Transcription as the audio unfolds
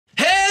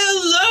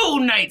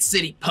night,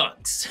 city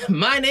punks.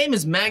 My name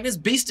is Magnus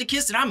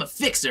Beasticus, and I'm a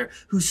fixer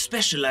who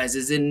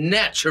specializes in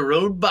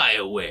natural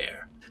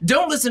bioware.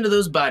 Don't listen to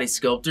those body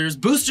sculptors,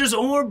 boosters,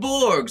 or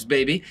Borgs,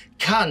 baby.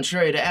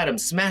 Contrary to Adam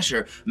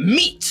Smasher,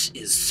 meat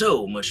is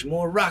so much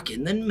more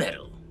rockin' than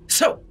metal.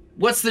 So,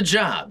 what's the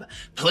job?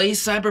 Play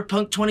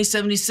Cyberpunk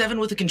 2077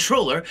 with a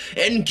controller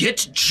and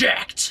get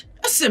jacked.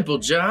 A simple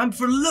job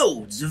for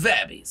loads of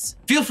abbies.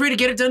 Feel free to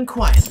get it done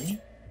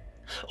quietly,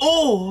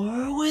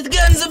 or with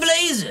guns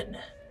a-blazing.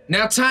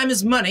 Now time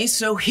is money,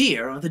 so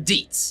here are the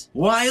deets.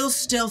 While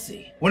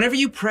stealthy, whenever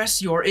you press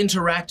your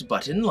interact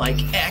button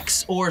like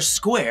X or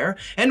square,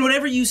 and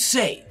whenever you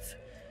save.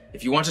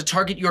 If you want to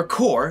target your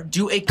core,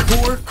 do a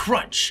core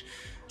crunch.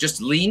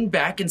 Just lean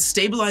back and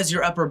stabilize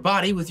your upper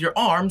body with your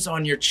arms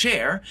on your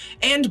chair,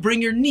 and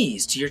bring your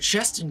knees to your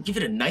chest and give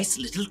it a nice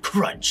little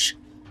crunch.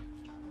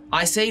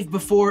 I save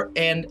before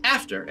and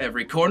after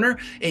every corner,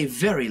 a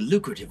very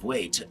lucrative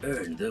way to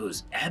earn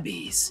those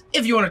abbies.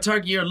 If you want to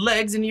target your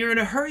legs and you're in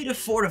a hurry to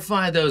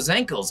fortify those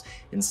ankles,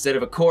 instead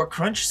of a core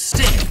crunch,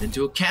 stand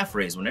into a calf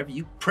raise whenever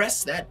you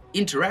press that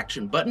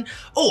interaction button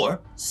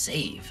or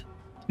save.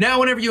 Now,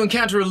 whenever you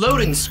encounter a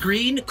loading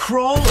screen,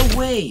 crawl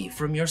away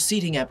from your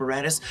seating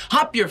apparatus,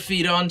 hop your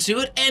feet onto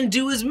it, and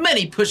do as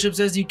many push-ups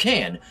as you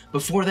can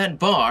before that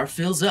bar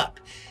fills up.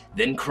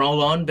 Then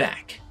crawl on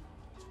back.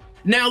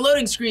 Now,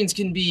 loading screens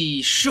can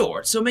be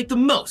short, so make the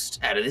most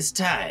out of this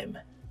time.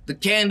 The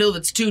candle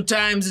that's 2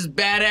 times as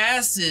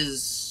badass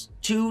is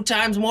 2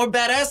 times more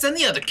badass than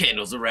the other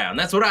candles around.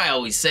 That's what I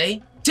always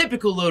say.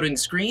 Typical loading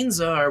screens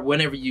are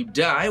whenever you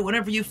die,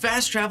 whenever you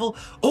fast travel,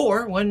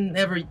 or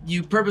whenever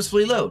you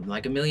purposefully load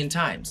like 1,000,000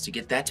 times to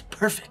get that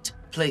perfect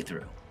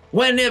playthrough.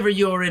 Whenever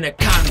you're in a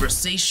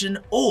conversation,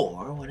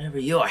 or whenever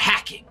you're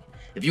hacking.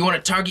 If you want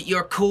to target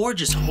your core,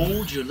 just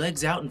hold your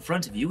legs out in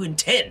front of you and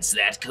tense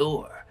that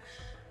core.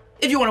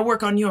 If you want to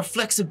work on your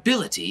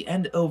flexibility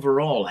and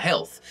overall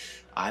health,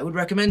 I would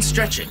recommend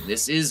stretching.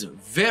 This is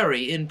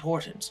very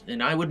important,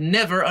 and I would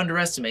never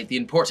underestimate the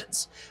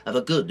importance of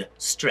a good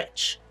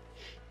stretch.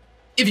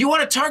 If you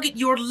want to target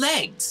your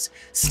legs,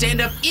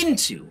 stand up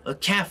into a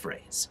calf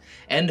raise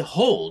and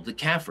hold the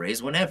calf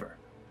raise whenever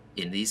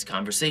in these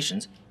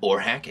conversations or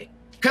hacking.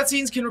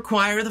 Cutscenes can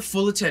require the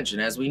full attention,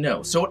 as we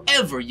know, so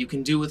whatever you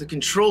can do with a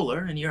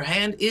controller in your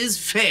hand is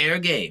fair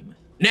game.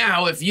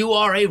 Now, if you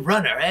are a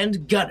runner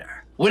and gunner,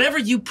 whenever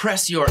you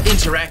press your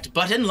interact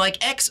button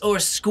like X or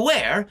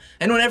square,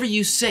 and whenever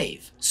you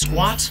save,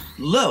 squat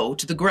low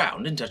to the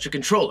ground and touch your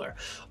controller.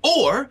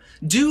 Or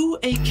do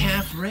a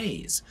calf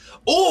raise.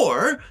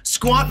 Or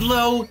squat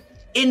low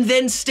and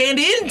then stand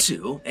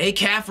into a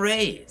calf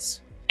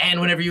raise.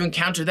 And whenever you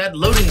encounter that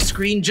loading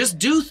screen, just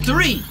do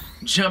 3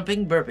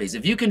 jumping burpees.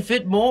 If you can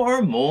fit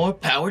more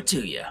power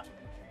to you.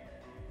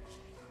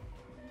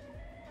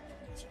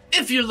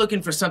 If you're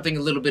looking for something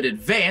a little bit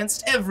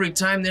advanced, every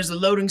time there's a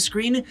loading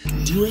screen,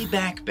 do a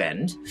back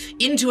bend,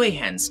 into a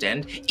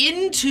handstand,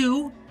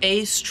 into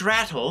a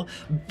straddle,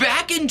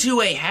 back into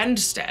a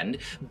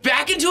handstand,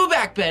 back into a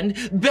back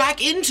bend,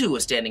 back into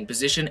a standing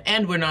position,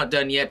 and we're not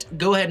done yet.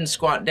 Go ahead and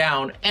squat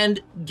down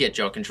and get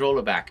your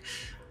controller back.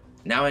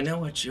 Now I know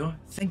what you're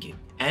thinking.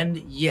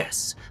 And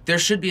yes, there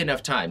should be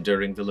enough time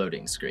during the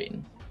loading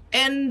screen.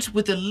 And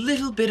with a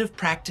little bit of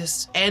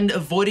practice and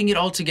avoiding it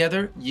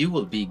altogether, you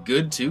will be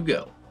good to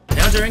go.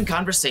 Now during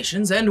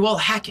conversations and while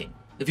hacking,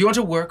 if you want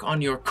to work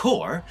on your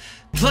core,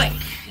 plank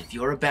if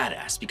you're a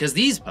badass, because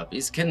these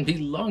puppies can be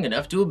long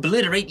enough to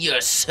obliterate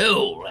your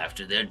soul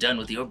after they're done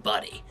with your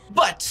body.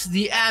 But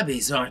the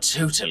abbies are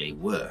totally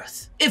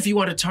worth. If you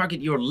want to target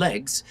your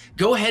legs,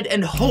 go ahead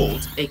and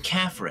hold a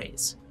calf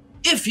raise.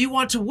 If you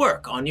want to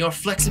work on your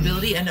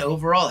flexibility and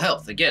overall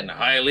health, again,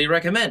 highly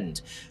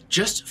recommend.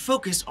 Just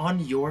focus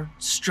on your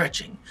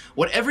stretching.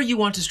 Whatever you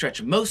want to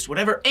stretch most,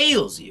 whatever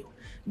ails you,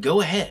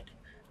 go ahead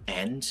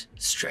and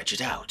stretch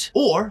it out.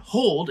 Or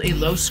hold a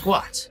low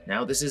squat.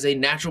 Now, this is a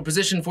natural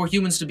position for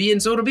humans to be in,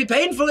 so it'll be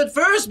painful at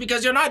first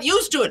because you're not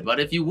used to it. But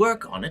if you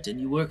work on it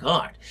and you work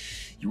hard,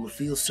 you will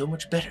feel so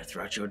much better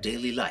throughout your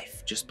daily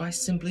life just by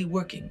simply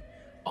working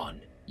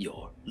on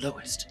your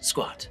lowest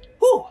squat.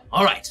 Whew.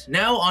 All right,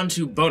 now on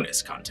to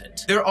bonus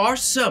content. There are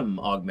some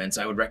augments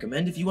I would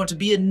recommend if you want to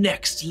be a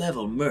next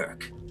level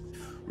merc.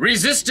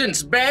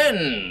 Resistance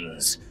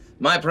bands.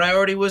 My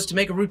priority was to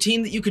make a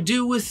routine that you could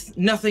do with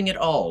nothing at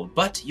all,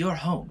 but your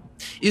home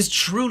is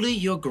truly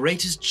your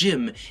greatest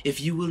gym if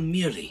you will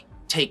merely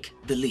take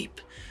the leap.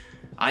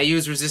 I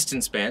use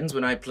resistance bands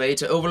when I play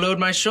to overload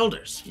my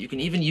shoulders. You can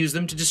even use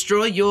them to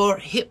destroy your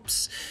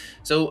hips.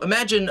 So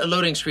imagine a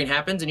loading screen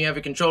happens and you have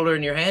a controller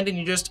in your hand and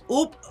you just,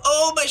 oop,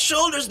 oh, my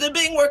shoulders, they're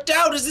being worked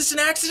out. Is this an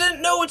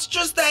accident? No, it's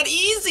just that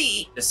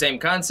easy. The same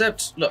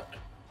concept. Look,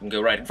 you can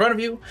go right in front of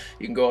you.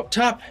 You can go up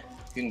top.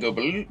 You can go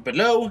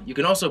below. You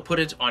can also put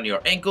it on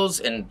your ankles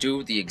and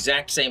do the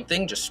exact same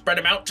thing. Just spread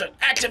them out to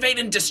activate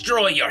and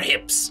destroy your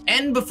hips.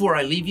 And before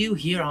I leave you,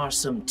 here are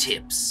some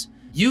tips.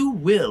 You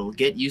will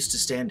get used to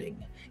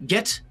standing.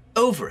 Get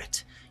over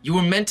it. You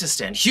were meant to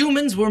stand.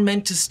 Humans were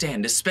meant to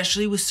stand,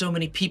 especially with so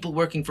many people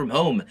working from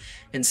home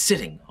and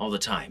sitting all the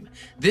time.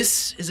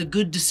 This is a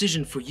good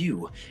decision for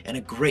you and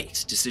a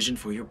great decision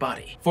for your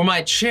body. For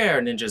my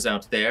chair ninjas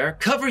out there,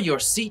 cover your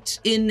seat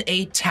in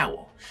a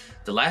towel.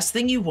 The last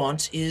thing you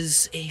want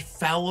is a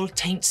foul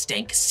taint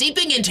stank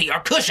seeping into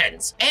your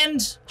cushions.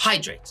 And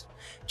hydrate.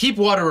 Keep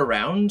water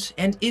around,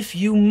 and if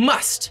you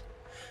must,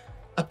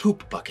 a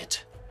poop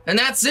bucket. And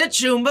that's it,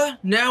 Choomba.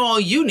 Now all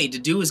you need to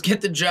do is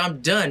get the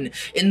job done,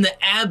 and the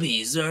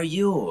abbeys are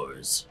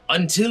yours.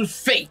 Until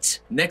fate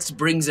next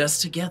brings us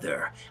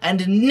together,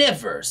 and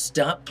never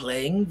stop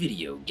playing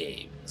video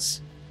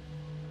games.